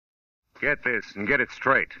Get this and get it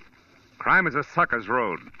straight. Crime is a sucker's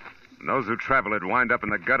road. And those who travel it wind up in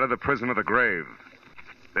the gutter, the prison, or the grave.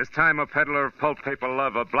 This time a peddler of pulp paper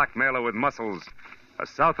love, a blackmailer with muscles, a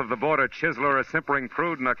south of the border chiseler, a simpering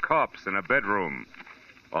prude, and a corpse in a bedroom.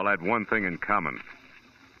 All had one thing in common.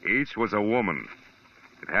 Each was a woman.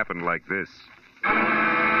 It happened like this.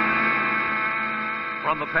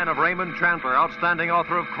 From the pen of Raymond Chandler, outstanding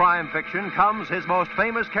author of crime fiction, comes his most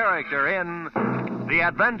famous character in The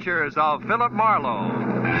Adventures of Philip Marlowe.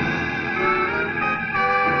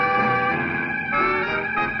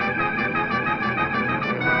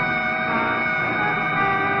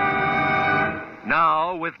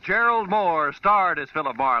 Now, with Gerald Moore starred as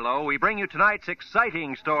Philip Marlowe, we bring you tonight's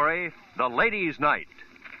exciting story, The Ladies' Night.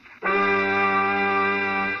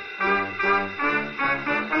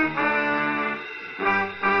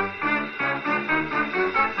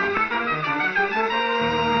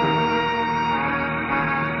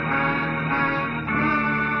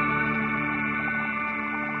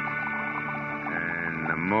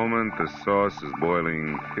 The sauce is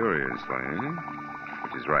boiling furiously,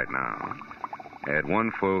 which is right now. Add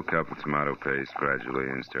 1 full cup of tomato paste gradually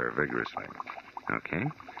and stir vigorously. Okay.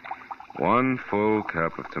 1 full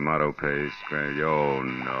cup of tomato paste gradually. Oh,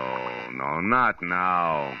 no, not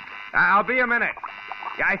now. I'll be a minute.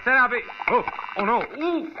 Yeah, I said I'll be... Oh, no.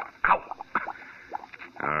 Ooh, ow.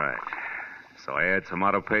 All right. So I add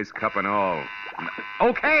tomato paste, cup and all.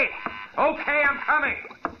 Okay, I'm coming.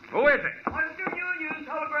 Who is it? Western Union,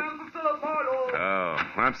 telegram for Philip Marlowe. Oh,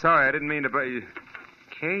 I'm sorry. I didn't mean to...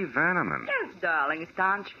 Kay Vanneman. Yes, darling. A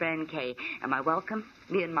staunch friend, Kay. Am I welcome?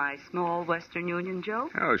 Me and my small Western Union Joe?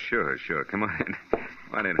 Oh, sure. Come on in. Come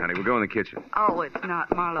on in, honey. We'll go in the kitchen. Oh, it's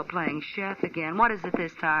not Marlowe playing chef again. What is it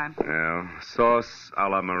this time? Well, sauce a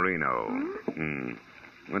la Marino.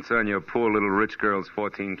 What's on your poor little rich girl's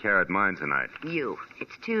 14-carat mind tonight? You.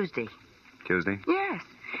 It's Tuesday. Tuesday? Yes.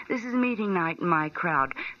 This is meeting night in my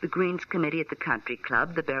crowd. The Greens Committee at the Country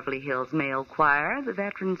Club, the Beverly Hills Male Choir, the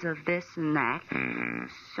veterans of this and that.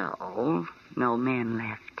 So, no men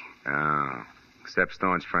left. Oh, except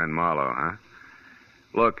staunch friend Marlowe, huh?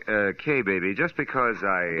 Look, Kay, baby, just because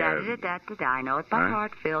I... I know it by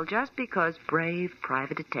heart, Phil. Just because brave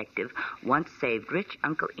private detective once saved rich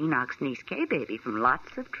Uncle Enoch's niece, Kay, baby, from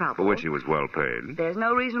lots of trouble. For which he was well paid. There's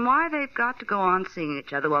no reason why they've got to go on seeing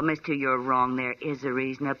each other. Well, mister, you're wrong. There is a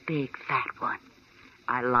reason, a big fat one.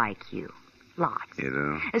 I like you. Lots. You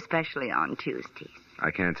do? Especially on Tuesdays.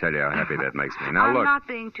 I can't tell you how happy that makes me. Now, I'm look... not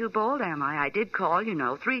being too bold, am I? I did call,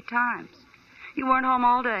 3 times. You weren't home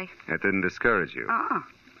all day. That didn't discourage you.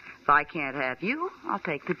 If I can't have you, I'll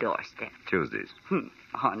take the doorstep. Tuesdays.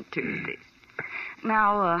 On Tuesdays.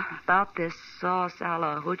 Now, about this sauce a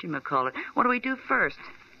la whatchamacallit. What do we do first?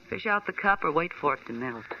 Fish out the cup or wait for it to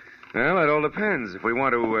melt? Well, it all depends. If we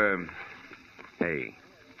want to, Hey,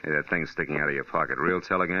 that thing sticking out of your pocket. Real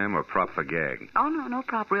telegram or prop for gag? Oh, no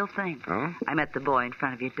prop. Real thing. Oh? I met the boy in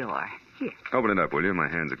front of your door. Here. Open it up, will you? My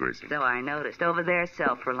hands are greasy. So I noticed. Over there,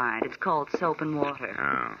 self-reliant. It's called soap and water.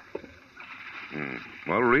 Oh.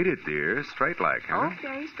 Well, read it, dear. Straight like, huh?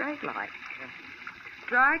 Okay, straight like.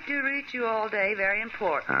 Tried to reach you all day. Very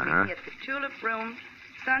important. Meet me at the Tulip Room,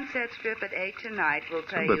 Sunset Strip at 8 tonight. We'll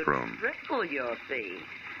pay Tulip you Room. triple your fee.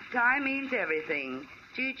 Time means everything.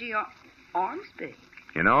 Gigi Ormsby.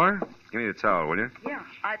 You know her? Give me the towel, will you? Yeah,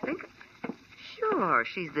 I think... Sure,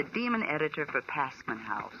 she's the demon editor for Passman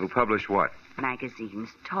House. Who published what? Magazines,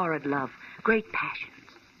 Torrid Love, Great Passions.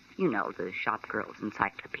 You know, the shop girl's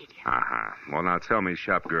encyclopedia. Well, now tell me,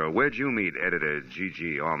 shop girl, where'd you meet editor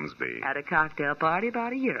Gigi Ormsby? At a cocktail party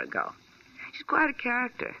about a year ago. She's quite a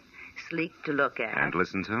character. Sleek to look at. And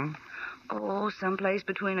listen to? Oh, someplace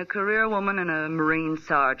between a career woman and a Marine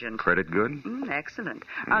sergeant. Credit good? Excellent.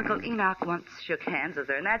 Uncle Enoch once shook hands with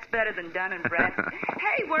her, and that's better than Dun and Bradstreet.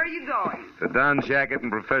 Hey, where are you going? The Don jacket and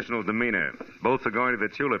professional demeanor. Both are going to the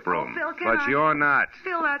Tulip Room. Oh, Phil, but you're not.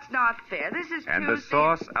 Phil, that's not fair. This is And Tuesday. the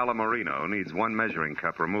sauce a la Marino needs 1 measuring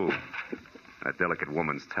cup removed. A delicate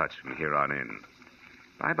woman's touch from here on in.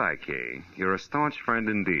 Bye-bye, Kay. You're a staunch friend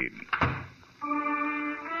indeed.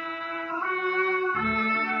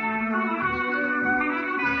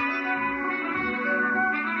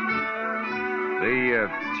 The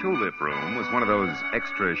Tulip Room was one of those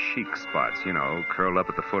extra chic spots, curled up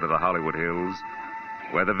at the foot of the Hollywood Hills,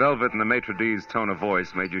 where the velvet and the maitre d's tone of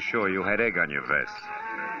voice made you sure you had egg on your vest.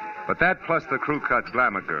 But that plus the crew-cut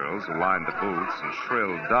glamour girls who lined the booths and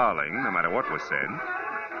shrilled darling, no matter what was said,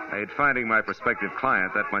 made finding my prospective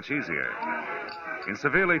client that much easier. In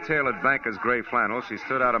severely tailored banker's gray flannel, she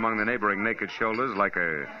stood out among the neighboring naked shoulders like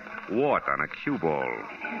a wart on a cue ball,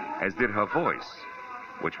 as did her voice.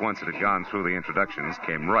 which once it had gone through the introductions,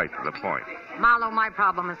 came right to the point. Marlowe, my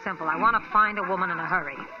problem is simple. I want to find a woman in a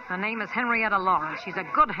hurry. Her name is Henrietta Lawrence. She's a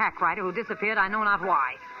good hack writer who disappeared, I know not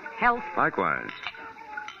why. Health. Likewise.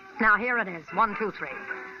 Now, here it is. 1, 2, 3.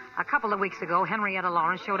 A couple of weeks ago, Henrietta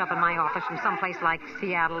Lawrence showed up in my office from someplace like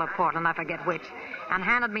Seattle or Portland, I forget which, and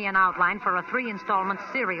handed me an outline for a 3-installment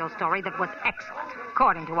serial story that was excellent,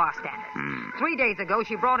 according to our standards. 3 days ago,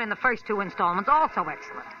 she brought in the first 2 installments, also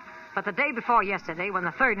excellent. But the day before yesterday, when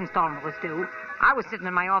the 3rd installment was due, I was sitting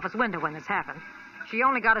in my office window when this happened. She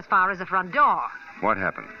only got as far as the front door. What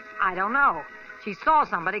happened? I don't know. She saw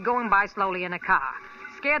somebody going by slowly in a car.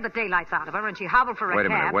 Scared the daylights out of her, and she hobbled for a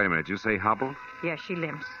cab. Wait a minute. Did you say hobble? Yes, she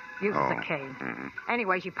limps. Uses a cane. Mm-hmm.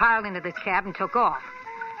 Anyway, she piled into this cab and took off.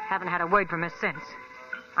 Haven't had a word from her since.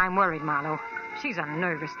 I'm worried, Marlowe. She's a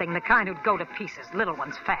nervous thing, the kind who'd go to pieces, little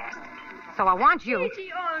ones fast. So I want you...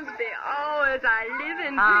 Gigi Ormsby, as I live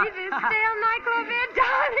and breathe this damn nightclub,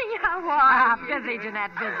 darling, how are you? Busy,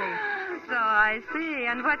 Jeanette, busy. So I see.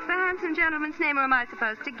 And what's the handsome gentleman's name am I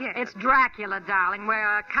supposed to get? It's Dracula, darling.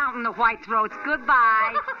 We're counting the white throats.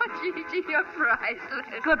 Goodbye. Oh, Gigi, you're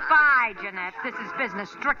priceless. Goodbye, Jeanette. This is business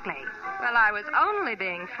strictly. Well, I was only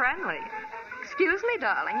being friendly. Excuse me,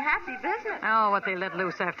 darling. Happy business. Oh, what they let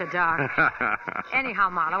loose after dark. Anyhow,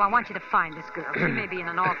 Marlowe, I want you to find this girl. She may be in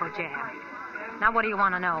an awful jam. Now, what do you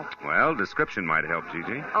want to know? Well, description might help,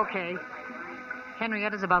 Gigi. Okay.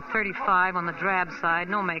 Henrietta's about 35 on the drab side.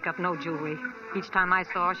 No makeup, no jewelry. Each time I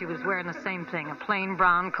saw her, she was wearing the same thing. A plain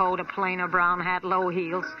brown coat, a plainer brown hat, low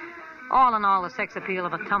heels. All in all, the sex appeal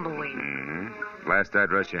of a tumbleweed. Mm-hmm. Last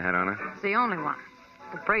address you had on her? It's the only one.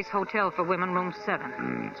 The Brace Hotel for Women, room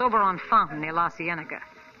 7. It's over on Fountain near La Cienega.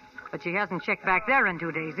 But she hasn't checked back there in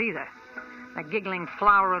 2 days either. The giggling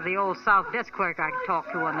flower of the old South desk clerk I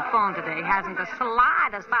talked to on the phone today hasn't the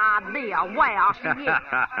slightest idea where she is.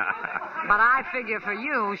 But I figure for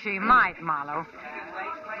you, she might, Marlowe.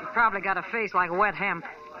 She's probably got a face like wet hemp.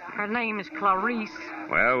 Her name is Clarice.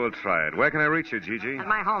 Well, we'll try it. Where can I reach you, Gigi? At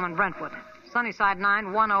my home in Brentwood. Sunnyside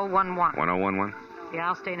 9, 1011. 1011? Yeah,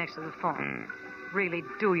 I'll stay next to the phone. Really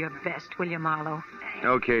do your best, will you, Marlowe?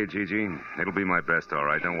 Okay, Gigi. It'll be my best, all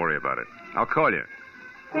right. Don't worry about it. I'll call you.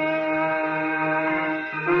 Good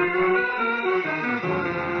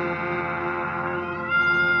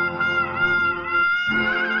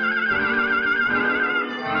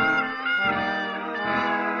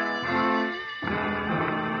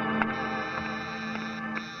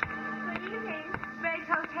evening. Brace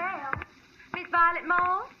Hotel. Miss Violet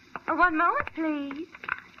Moore? One moment, please.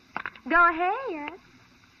 Go ahead.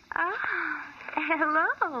 Oh,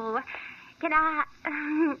 hello. Can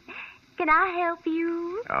I help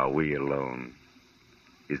you? Are we alone?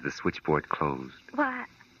 Is the switchboard closed? Why,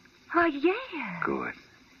 yes. Good.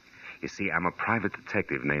 You see, I'm a private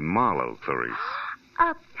detective named Marlowe, Clarice.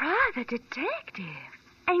 A private detective?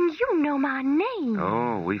 And you know my name.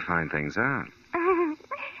 Oh, we find things out.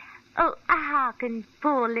 Oh, how can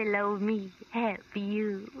poor little old me help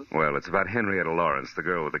you? Well, it's about Henrietta Lawrence, the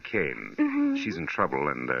girl with the cane. Mm-hmm. She's in trouble,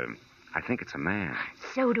 and I think it's a man.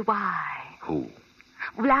 So do I. Who?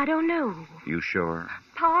 Well, I don't know. You sure?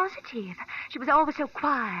 Positive. She was always so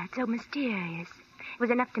quiet, so mysterious. It was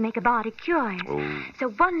enough to make a body curious. Oh. So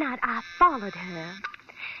one night I followed her.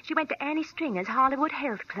 She went to Annie Stringer's Hollywood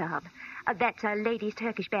Health Club. That's a ladies'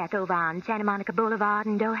 Turkish bath over on Santa Monica Boulevard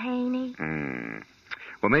in Doheny.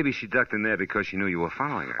 Well, maybe she ducked in there because she knew you were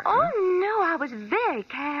following her. Oh, no, I was very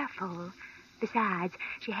careful. Besides,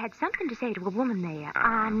 she had something to say to a woman there.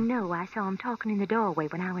 I know I saw him talking in the doorway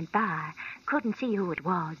when I went by. Couldn't see who it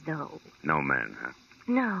was, though. No man, huh?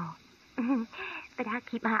 No. But I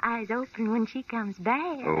keep my eyes open when she comes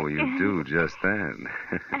back. Oh, you do just that.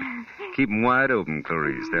 Keep them wide open,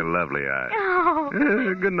 Clarice. They're lovely eyes. Oh.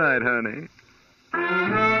 Good night, honey.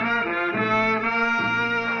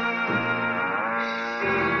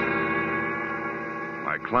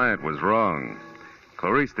 My client was wrong.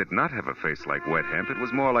 Clarice did not have a face like wet hemp. It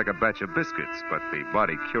was more like a batch of biscuits, but the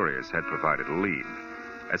body curious had provided a lead.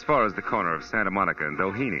 As far as the corner of Santa Monica and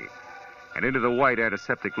Doheny, and into the white,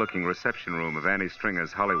 antiseptic-looking reception room of Annie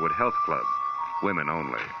Stringer's Hollywood Health Club. Women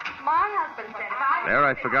only. My husband said if There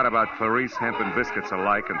I forgot about Clarice, hemp, and biscuits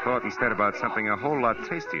alike and thought instead about something a whole lot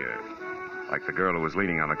tastier. Like the girl who was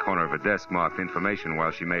leaning on the corner of a desk marked information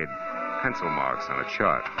while she made pencil marks on a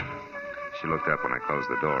chart. She looked up when I closed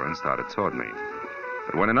the door and started toward me.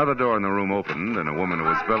 But when another door in the room opened and a woman who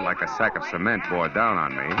was built like a sack of cement bore down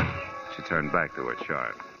on me, she turned back to her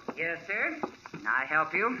chart. Yes, sir. I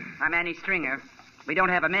help you. I'm Annie Stringer. We don't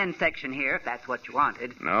have a men's section here, if that's what you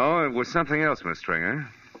wanted. No, it was something else, Miss Stringer.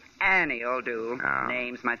 Annie'll do. Oh.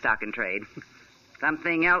 Name's my stock in trade.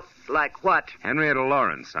 Something else like what? Henrietta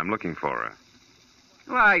Lawrence. I'm looking for her.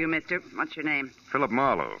 Who are you, mister? What's your name? Philip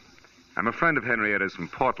Marlowe. I'm a friend of Henrietta's from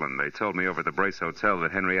Portland. They told me over at the Brace Hotel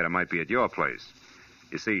that Henrietta might be at your place.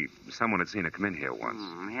 You see, someone had seen her come in here once.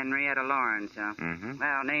 Henrietta Lawrence, huh? Mm-hmm.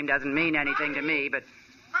 Well, name doesn't mean anything to me, but...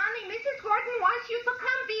 Honey, Mrs. Gordon wants you to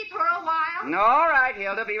come be for a while. All right,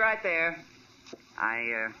 Hilda, be right there.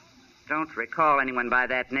 I don't recall anyone by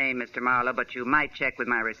that name, Mr. Marlowe, but you might check with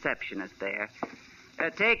my receptionist there.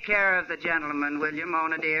 Take care of the gentleman, will you,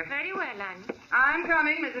 Mona, dear? Very well, Annie. I'm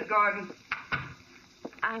coming, Mrs. Gordon.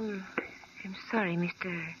 I'm sorry,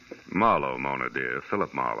 Mr. Marlowe, Mona, dear.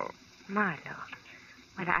 Philip Marlowe. Marlowe.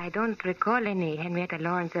 Well, I don't recall any Henrietta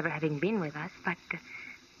Lawrence ever having been with us, but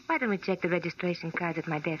why don't we check the registration cards at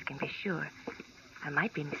my desk and be sure? I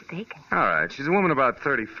might be mistaken. All right. She's a woman about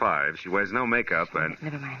 35. She wears no makeup and...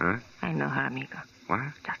 Never mind. Huh? I know her, amigo. What?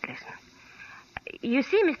 Just listen. You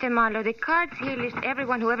see, Mr. Marlowe, the cards here list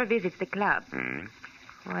everyone who ever visits the club.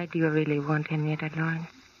 Why do you really want Henrietta Lawrence?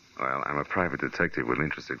 Well, I'm a private detective with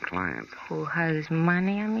interested clients. Who has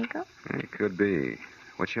money, amigo? It could be.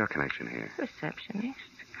 What's your connection here? Receptionist.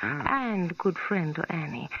 Ah. And good friend to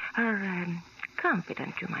Annie. Her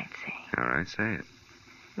confidant, you might say. All right, say it.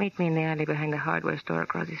 Meet me in the alley behind the hardware store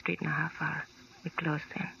across the street in a half hour. We close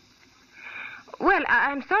then. Well,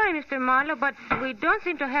 I'm sorry, Mr. Marlowe, but we don't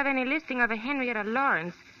seem to have any listing of a Henrietta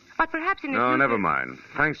Lawrence. But perhaps in the No, future... never mind.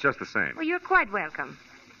 Thanks just the same. Well, you're quite welcome.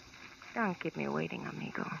 Don't keep me waiting,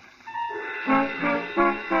 amigo.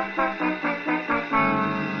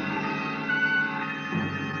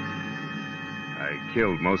 I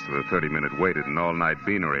killed most of the 30-minute wait at an all-night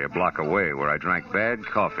beanery a block away where I drank bad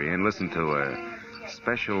coffee and listened to a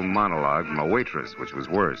special monologue from a waitress, which was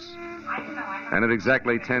worse. And at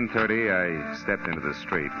exactly 10:30, I stepped into the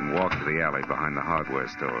street and walked to the alley behind the hardware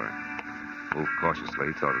store. Moved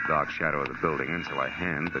cautiously toward the dark shadow of the building until a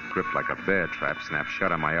hand that gripped like a bear trap snapped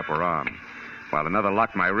shut on my upper arm, while another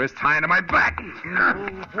locked my wrist high into my back.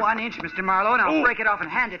 1 inch, Mr. Marlowe, and I'll break it off and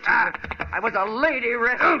hand it to you. I was a lady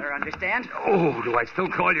wrestler, understand? Oh, do I still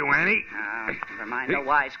call you Annie? Never mind the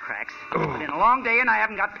wisecracks. It's been a long day, and I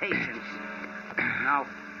haven't got patience. Now,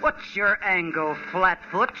 what's your angle,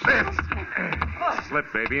 Flatfoot?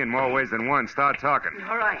 Slip, baby, in more ways than one. Start talking.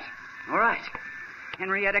 All right.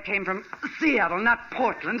 Henrietta came from Seattle, not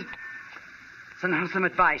Portland. So now some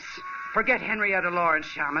advice. Forget Henrietta Lawrence,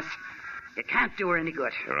 Shamus. You can't do her any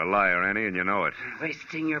good. You're a liar, Annie, and you know it.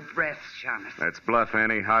 Wasting your breath, Shamus. That's bluff,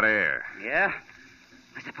 Annie. Hot air. Yeah?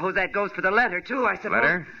 I suppose that goes for the letter, too, I suppose.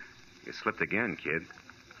 Letter? You slipped again, kid.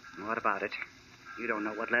 What about it? You don't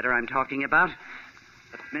know what letter I'm talking about.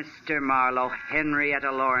 But Mr. Marlowe,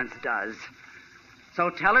 Henrietta Lawrence does. So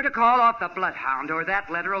tell her to call off the bloodhound, or that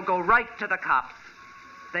letter will go right to the cops.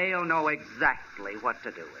 They'll know exactly what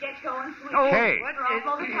to do with it. Get going, sweetie. Oh, Hey. What?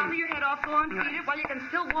 Blow the top of your head off. Go on, Peter, while you can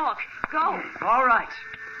still walk. Go. All right.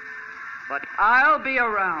 But I'll be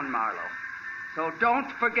around, Marlowe. So don't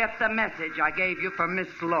forget the message I gave you for Miss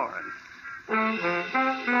Lawrence.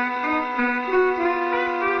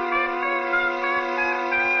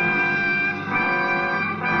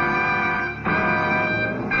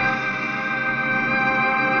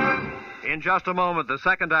 In just a moment, the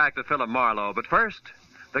second act of Philip Marlowe. But first,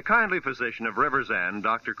 the kindly physician of River's End,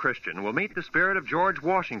 Dr. Christian, will meet the spirit of George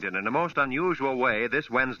Washington in a most unusual way this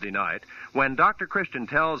Wednesday night when Dr. Christian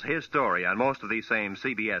tells his story on most of these same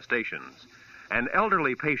CBS stations. An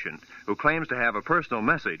elderly patient who claims to have a personal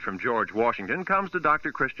message from George Washington comes to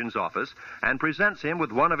Dr. Christian's office and presents him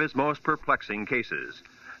with one of his most perplexing cases.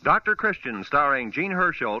 Dr. Christian, starring Gene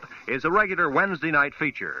Hersholt, is a regular Wednesday night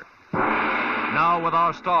feature. Now, with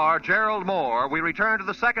our star, Gerald Moore, we return to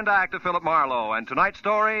the second act of Philip Marlowe and tonight's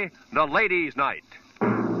story, The Ladies' Night.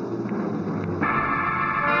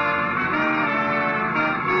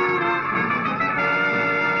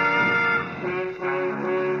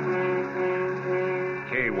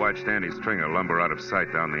 Kay watched Annie Stringer lumber out of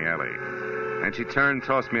sight down the alley. And she turned,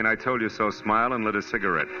 tossed me an I told you so smile, and lit a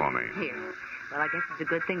cigarette for me. Here. Well, I guess it's a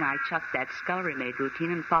good thing I chucked that scullery-maid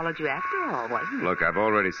routine and followed you after all, wasn't it? Look, I've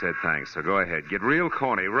already said thanks, so go ahead. Get real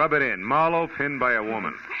corny. Rub it in. Marlowe pinned by a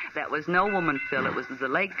woman. That was no woman, Phil. It was the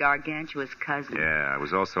late gargantuous cousin. Yeah, I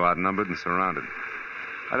was also outnumbered and surrounded.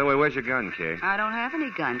 By the way, where's your gun, Kay? I don't have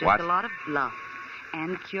any gun, just What? a lot of bluff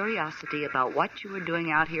and curiosity about what you were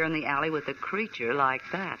doing out here in the alley with a creature like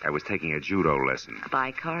that. I was taking a judo lesson.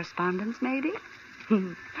 By correspondence, maybe?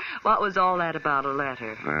 What was all that about a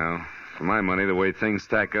letter? Well, for my money, the way things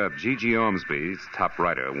stack up, Gigi Ormsby's top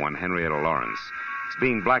writer, one Henrietta Lawrence, is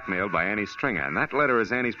being blackmailed by Annie Stringer, and that letter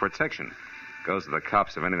is Annie's protection. Goes to the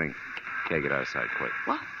cops if anything. Kay, get out of sight quick.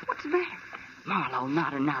 What? What's the matter? Marlowe,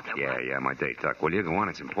 not another Yeah, one. yeah, my date, Duck. Will you go on?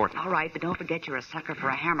 It's important. All right, but don't forget you're a sucker for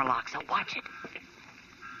a hammerlock, so watch it.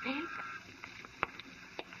 Bill?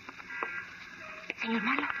 Senor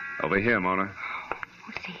Marlowe? Over here, Mona.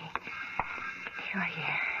 Oh, see. You are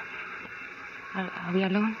here. Are we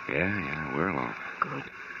alone? Yeah, we're alone. Good.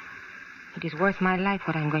 It is worth my life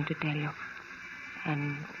what I'm going to tell you.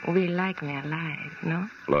 And we like me alive, no?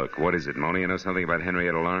 Look, what is it, Mona? You know something about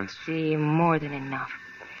Henrietta Lawrence? See, more than enough.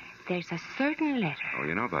 There's a certain letter. Oh,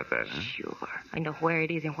 you know about that, huh? Sure. I know where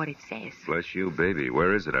it is and what it says. Bless you, baby.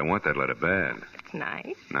 Where is it? I want that letter bad. It's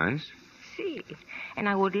nice. Nice? See. And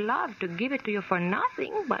I would love to give it to you for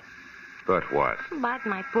nothing, but But what?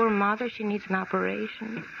 my poor mother, she needs an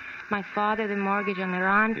operation. My father, the mortgage on their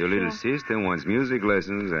aunt. Your little sister wants music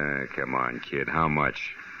lessons. Come on, kid. How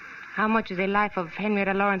much? How much is the life of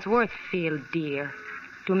Henrietta Lawrence worth, Phil, dear?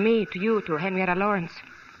 To me, to you, to Henrietta Lawrence.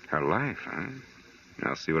 Her life, huh?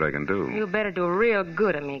 I'll see what I can do. You better do real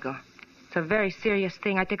good, amigo. It's a very serious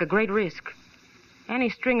thing. I take a great risk. Annie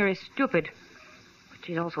Stringer is stupid, but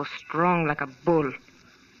she's also strong like a bull.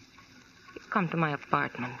 You come to my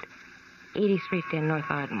apartment, 8310 North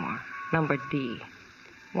Ardmore, number D.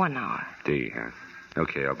 1 hour. D, huh?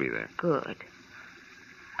 Okay, I'll be there. Good.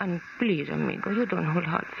 And please, amigo, you don't hold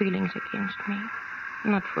hard feelings against me.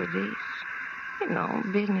 Not for this. You know,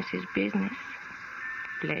 business is business.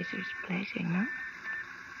 Pleasure's pleasure, no?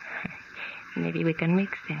 Maybe we can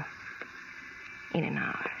mix them. In an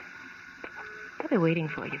hour. I'll be waiting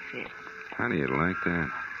for you, Phil. How do you like that?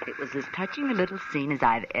 It was as touching a little scene as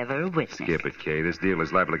I've ever witnessed. Skip it, Kay. This deal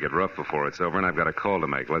is liable to get rough before it's over, and I've got a call to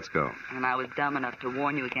make. Let's go. And I was dumb enough to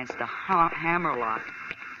warn you against the hammerlock.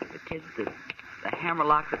 The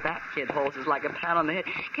hammerlock that kid holds is like a pat on the head.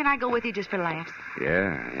 Can I go with you just for laughs?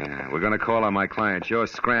 Yeah. We're going to call on my client. You're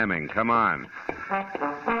scramming. Come on.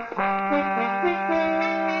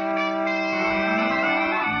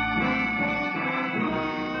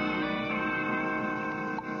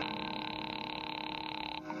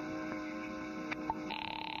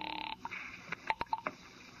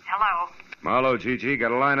 Hello. Marlowe, Gigi,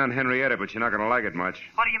 got a line on Henrietta, but you're not going to like it much.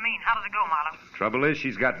 What do you mean? How does it go, Marlowe? Trouble is,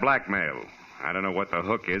 she's got blackmail. I don't know what the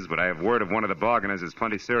hook is, but I have word of one of the bargainers is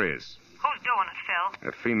plenty serious. Who's doing it, Phil?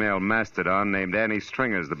 A female mastodon named Annie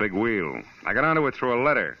Stringer's the big wheel. I got onto it through a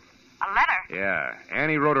letter. A letter? Yeah,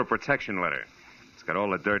 Annie wrote her protection letter. It's got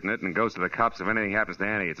all the dirt in it and goes to the cops if anything happens to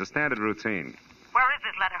Annie. It's a standard routine. Where is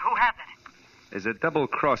this letter? Who has it? There's a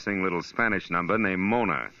double-crossing little Spanish number named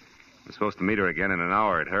Mona. We're supposed to meet her again in an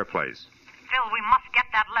hour at her place. Phil, we must get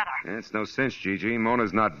that letter. It's no cinch, Gigi.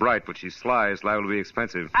 Mona's not bright, but she's sly. It's liable to be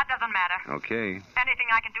expensive. That doesn't matter. Okay. Anything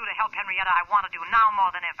I can do to help Henrietta, I want to do now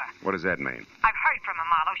more than ever. What does that mean? I've heard from her,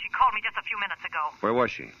 Marlowe. She called me just a few minutes ago. Where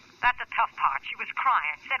was she? That's the tough part. She was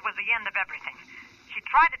crying. Said it was the end of everything. She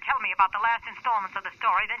tried to tell me about the last installments of the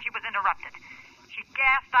story, then she was interrupted. She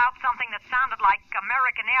gasped out something that sounded like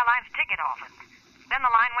American Airlines ticket office. Then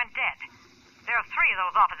the line went dead. There are 3 of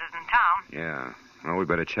those offices in town. Yeah. Well, we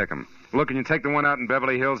better check them. Look, can you take the one out in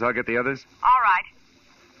Beverly Hills? I'll get the others. All right.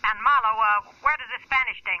 And Marlowe, where does this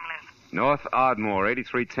Spanish dame live? North Ardmore,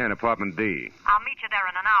 8310, apartment D. I'll meet you there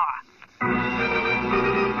in an hour.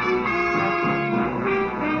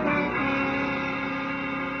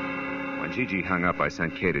 When Gigi hung up, I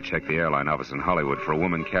sent Kay to check the airline office in Hollywood for a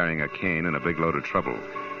woman carrying a cane and a big load of trouble,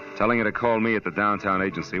 telling her to call me at the downtown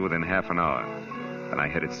agency within half an hour. Then I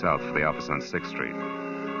headed south for the office on 6th Street.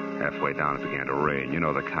 Halfway down, it began to rain. You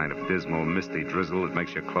know, the kind of dismal, misty drizzle that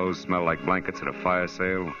makes your clothes smell like blankets at a fire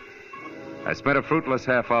sale. I spent a fruitless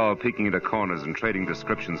half hour peeking into corners and trading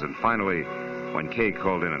descriptions, and finally, when Kay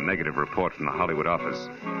called in a negative report from the Hollywood office,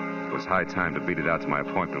 it was high time to beat it out to my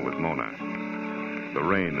appointment with Mona. The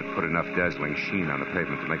rain had put enough dazzling sheen on the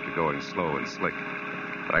pavement to make the going slow and slick.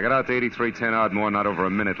 But I got out to 8310 Ardmore not over a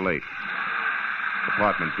minute late.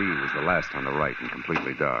 Apartment B was the last on the right and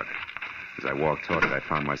completely dark. As I walked toward it, I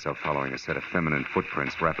found myself following a set of feminine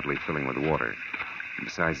footprints rapidly filling with water. And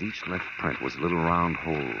besides each left print was a little round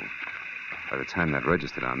hole. By the time that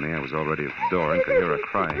registered on me, I was already at the door and could hear her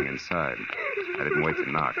crying inside. I didn't wait to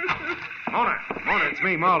knock. Mona, it's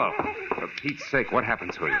me, Marlowe. For Pete's sake, what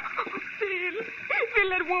happened to you? Phil,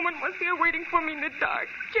 that woman was here waiting for me in the dark.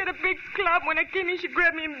 She had a big club. When I came in, she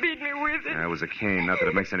grabbed me and beat me with it. It was a cane. Not that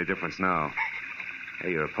it makes any difference now.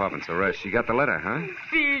 Hey, your apartment's a rest. You got the letter, huh?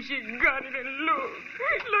 See, she got it, and look.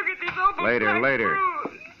 Look at this awful Later.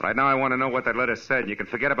 bruise. Right now I want to know what that letter said. You can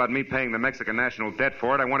forget about me paying the Mexican national debt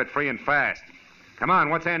for it. I want it free and fast. Come on,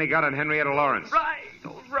 what's Annie got on Henrietta Lawrence? Right,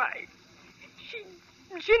 all right.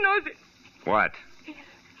 She knows it. What?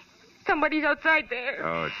 Somebody's outside there.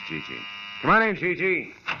 Oh, it's Gigi. Come on in,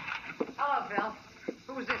 Gigi. Hello, Phil.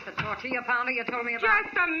 Who's this, the tortilla pounder you told me about?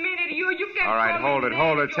 Just a minute, you can't... All right, hold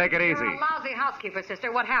it. Take it You're easy. a lousy housekeeper,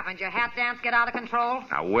 sister. What happened? Your hat dance get out of control?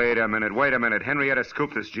 Now, wait a minute. Henrietta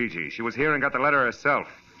scooped this Gigi. She was here and got the letter herself.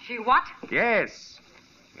 She what? Yes.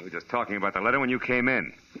 We were just talking about the letter when you came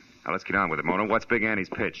in. Now, let's get on with it, Mona. What's Big Annie's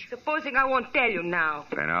pitch? Supposing I won't tell you now.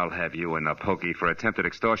 Then I'll have you in the pokey for attempted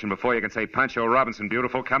extortion before you can say Pancho Robinson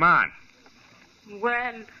beautiful. Come on.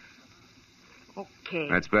 Well, okay.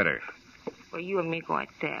 That's better. Well, you amigo, I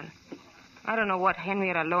tell. I don't know what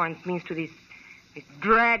Henrietta Lawrence means to this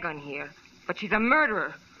dragon here, but she's a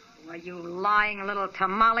murderer. Well, you lying little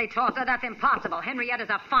tamale tosser. That's impossible. Henrietta's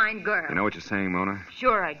a fine girl. You know what you're saying, Mona?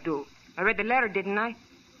 Sure I do. I read the letter, didn't I?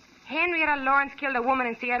 Henrietta Lawrence killed a woman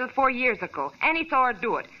in Seattle 4 years ago. Annie saw her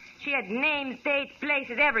do it. She had names, dates,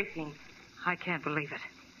 places, everything. I can't believe it.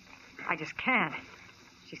 I just can't.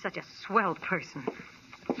 She's such a swell person.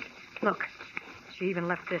 Look, she even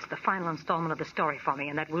left this, the final installment of the story, for me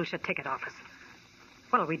in that Wilshire ticket office.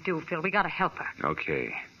 What'll we do, Phil? We gotta help her.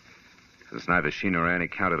 Okay. Since neither she nor Annie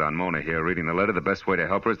counted on Mona here reading the letter, the best way to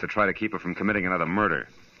help her is to try to keep her from committing another murder.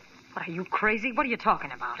 What, are you crazy? What are you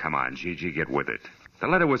talking about? Come on, Gigi, get with it. The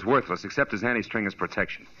letter was worthless except as Annie Stringer's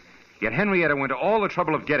protection. Yet Henrietta went to all the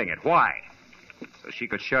trouble of getting it. Why? So she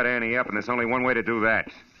could shut Annie up, and there's only one way to do that.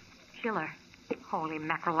 Kill her. Holy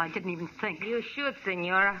mackerel, I didn't even think. You should,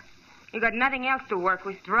 Senora. You got nothing else to work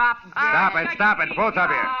with. Drop dead. Stop it, both of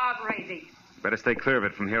you. Oh, crazy. Better stay clear of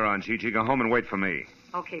it from here on, Gigi. Go home and wait for me.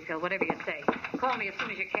 Okay, Phil, whatever you say. Call me as soon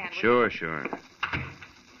as you can. Sure.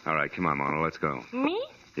 All right, come on, Mona, let's go. Me?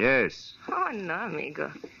 Yes. Oh, no,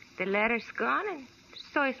 amigo. The letter's gone, and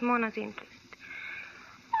so is Mona's interest.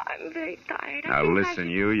 I'm very tired. Now, listen,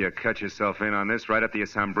 you cut yourself in on this right up to your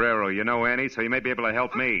sombrero. You know Annie, so you may be able to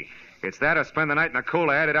help me. It's that or spend the night in a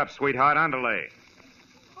cooler. Add it up, sweetheart. Andale.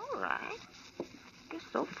 All right. You're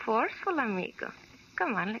so forceful, amigo.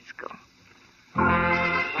 Come on, let's go.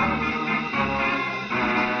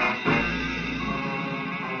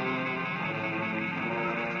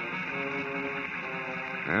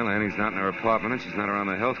 Well, Annie's not in her apartment, and she's not around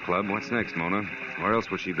the health club. What's next, Mona? Where else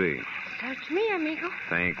would she be? Search me, amigo.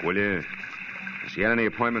 Think, will you? Has she had any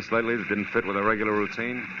appointments lately that didn't fit with her regular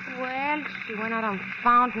routine? Well, she went out on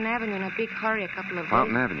Fountain Avenue in a big hurry a couple of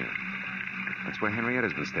Fountain days. Avenue. That's where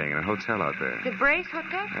Henrietta's been staying, in a hotel out there. The Brace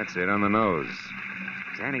Hotel? That's it, on the nose.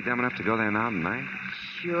 Is Annie dumb enough to go there now tonight?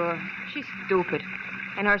 Sure. She's stupid.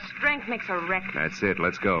 And her strength makes her reckless. That's it.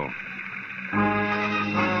 Let's go.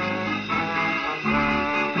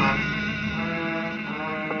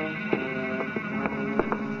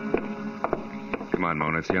 Come on,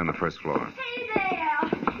 Mona. It's here on the first floor. Hey there.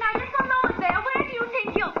 Now, just a moment there. Where do you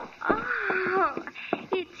think you'll... Oh,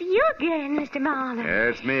 it's you again, Mr. Marlowe. Yeah,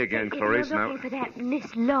 it's me again, Clarice. If you're looking for that Miss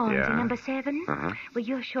Lawrence Yeah. in number 7. Uh-huh. Well,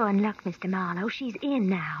 you're sure in luck, Mr. Marlowe. She's in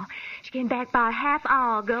now. She came back about a half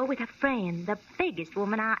hour ago with a friend, the biggest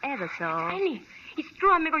woman I ever saw. Annie, it's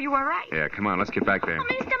true, amigo. You were right. Yeah, come on. Let's get back there. Oh,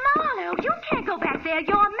 Mr. Marlowe, you can't go back there.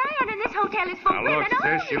 You're a man, and this hotel is for Now, women look,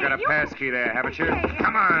 only. sis, you got a pass key there, haven't you?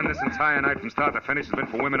 Come on. This entire night from start to finish has been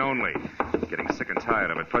for women only. Getting sick and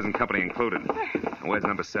tired of it, present company included. And where's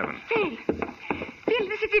number 7? Phil,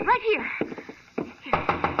 this is it right here.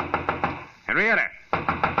 Henrietta!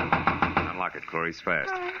 Unlock it, Clarice,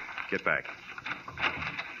 fast. Get back.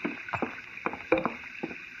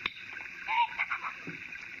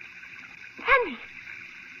 Henry.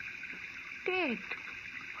 Dead.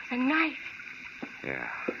 With a knife. Yeah.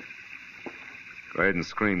 Go ahead and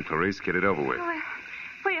scream, Clarice. Get it over with.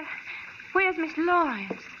 Where's Miss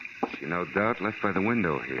Lawrence? She, no doubt, left by the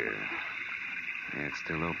window here. Yeah, it's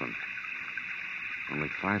still open. Only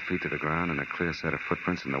 5 feet to the ground and a clear set of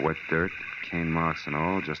footprints in the wet dirt, cane marks and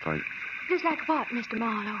all, just like... Just like what, Mr.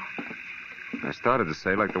 Marlowe? I started to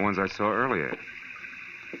say like the ones I saw earlier.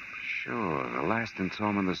 Sure, the last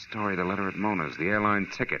installment of the story, the letter at Mona's, the airline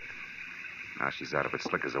ticket. Now she's out of it,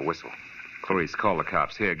 slick as a whistle. Clarice, call the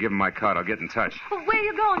cops. Here, give them my card. I'll get in touch. Well, where are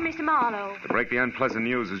you going, Mr. Marlowe? To break the unpleasant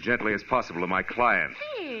news as gently as possible to my client.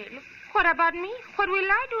 Phil, what about me? What will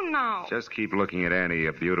I do now? Just keep looking at Annie,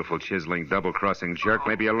 you beautiful, chiseling, double-crossing jerk.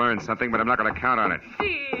 Maybe you'll learn something, but I'm not going to count on it. Phil.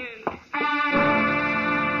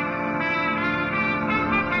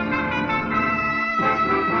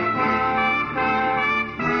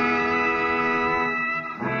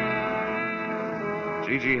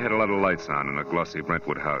 Gigi had a lot of lights on in a glossy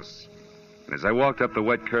Brentwood house. And as I walked up the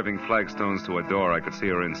wet, curving flagstones to a door, I could see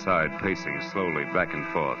her inside, pacing slowly back and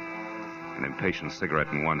forth. An impatient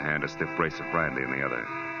cigarette in one hand, a stiff brace of brandy in the other.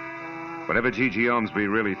 Whatever Gigi Ormsby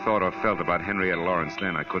really thought or felt about Henrietta Lawrence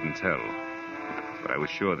then, I couldn't tell. But I was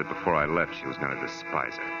sure that before I left, she was going to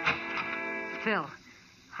despise her. Phil,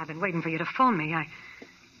 I've been waiting for you to phone me.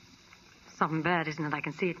 Something bad, isn't it? I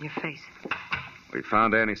can see it in your face. We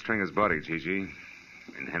found Annie Stringer's body, Gigi,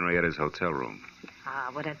 in Henrietta's hotel room. Ah,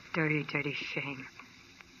 what a dirty, dirty shame.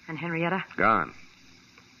 And Henrietta? Gone.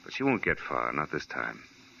 But she won't get far, not this time.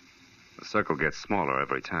 The circle gets smaller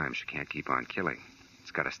every time. She can't keep on killing. It's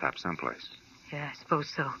got to stop someplace. Yeah, I suppose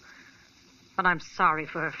so. But I'm sorry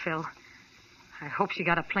for her, Phil. I hope she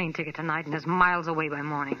got a plane ticket tonight and is miles away by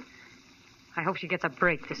morning. I hope she gets a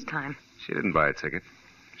break this time. She didn't buy a ticket.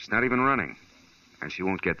 She's not even running. And she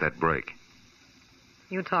won't get that break.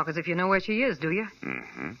 You talk as if you know where she is, do you?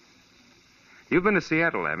 Mm-hmm. You've been to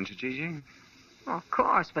Seattle, haven't you, Gigi? Oh, of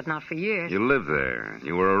course, but not for years. You lived there.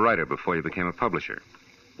 You were a writer before you became a publisher.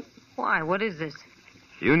 Why? What is this?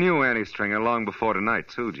 You knew Annie Stringer long before tonight,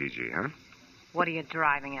 too, Gigi, huh? What are you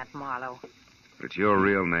driving at, Marlowe? That your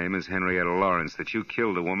real name is Henrietta Lawrence, that you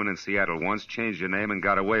killed a woman in Seattle once, changed your name, and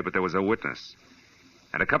got away, but there was a witness.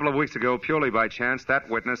 And a couple of weeks ago, purely by chance, that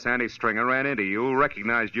witness, Annie Stringer, ran into you,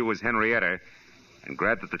 recognized you as Henrietta, and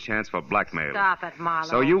grabbed at the chance for blackmail. Stop it, Marlowe.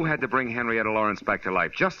 So you had to bring Henrietta Lawrence back to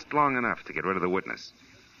life, just long enough to get rid of the witness.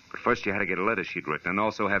 But first you had to get a letter she'd written, and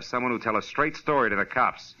also have someone who tell a straight story to the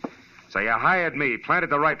cops. So you hired me, planted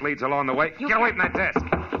the right leads along the way. Get away from that desk!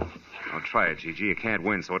 Don't try it, Gigi. You can't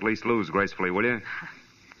win, so at least lose gracefully, will you?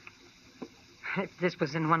 If this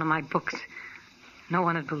was in one of my books, no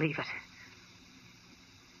one would believe it.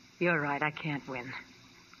 You're right, I can't win.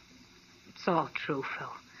 It's all true,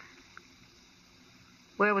 Phil.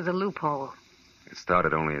 Where was the loophole? It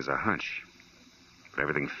started only as a hunch, but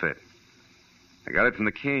everything fit. I got it from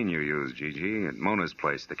the cane you used, Gigi, at Mona's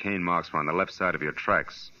place. The cane marks were on the left side of your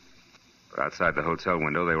tracks. But outside the hotel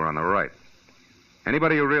window, they were on the right.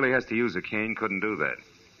 Anybody who really has to use a cane couldn't do that.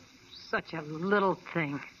 Such a little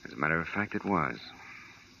thing. As a matter of fact, it was.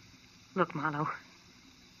 Look, Marlowe,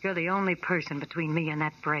 you're the only person between me and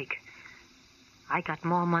that break. I got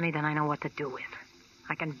more money than I know what to do with.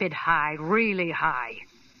 I can bid high, really high.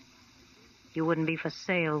 You wouldn't be for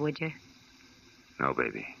sale, would you? No,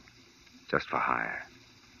 baby. Just for hire.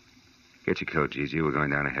 Get your coat, Gigi. We're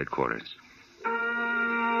going down to headquarters.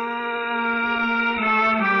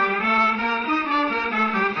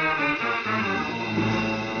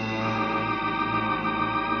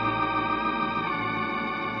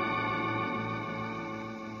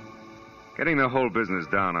 Getting the whole business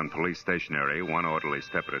down on police stationery, one orderly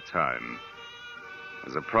step at a time,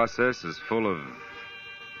 was a process as full of,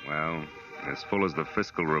 well, as full as the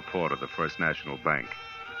fiscal report of the First National Bank.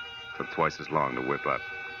 Took twice as long to whip up.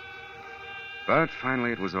 But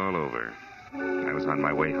finally it was all over. I was on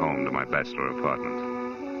my way home to my bachelor apartment.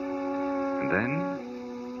 And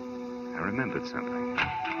then I remembered something.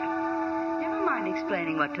 Never mind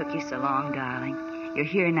explaining what took you so long, darling. You're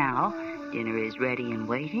here now. Dinner is ready and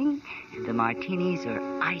waiting, and the martinis are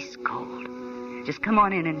ice cold. Just come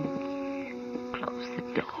on in and close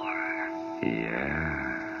the door. Yeah.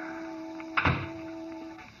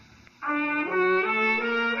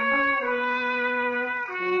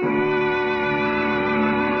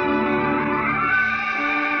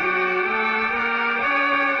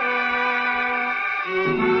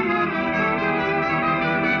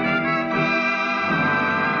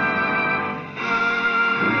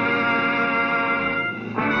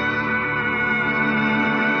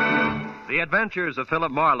 The Adventures of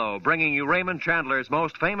Philip Marlowe, bringing you Raymond Chandler's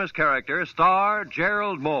most famous character, star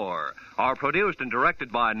Gerald Moore, are produced and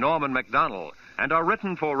directed by Norman MacDonald and are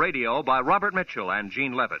written for radio by Robert Mitchell and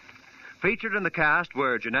Gene Levitt. Featured in the cast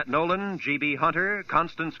were Jeanette Nolan, G.B. Hunter,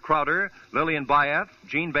 Constance Crowder, Lillian Baeff,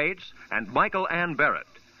 Gene Bates, and Michael Ann Barrett.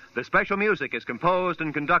 The special music is composed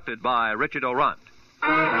and conducted by Richard Orant.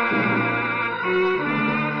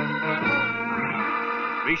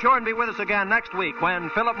 Be sure and be with us again next week when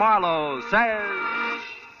Philip Marlowe says...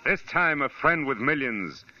 This time, a friend with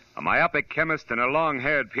millions, a myopic chemist, and a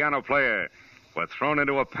long-haired piano player were thrown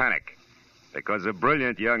into a panic because a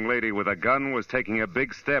brilliant young lady with a gun was taking a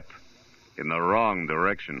big step in the wrong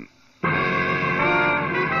direction.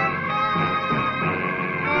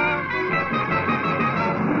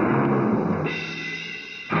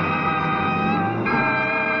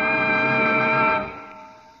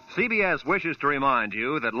 CBS wishes to remind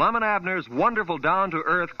you that Lum and Abner's wonderful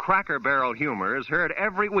down-to-earth Cracker Barrel humor is heard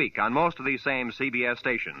every week on most of these same CBS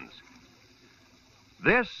stations.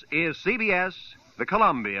 This is CBS, the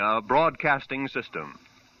Columbia Broadcasting System.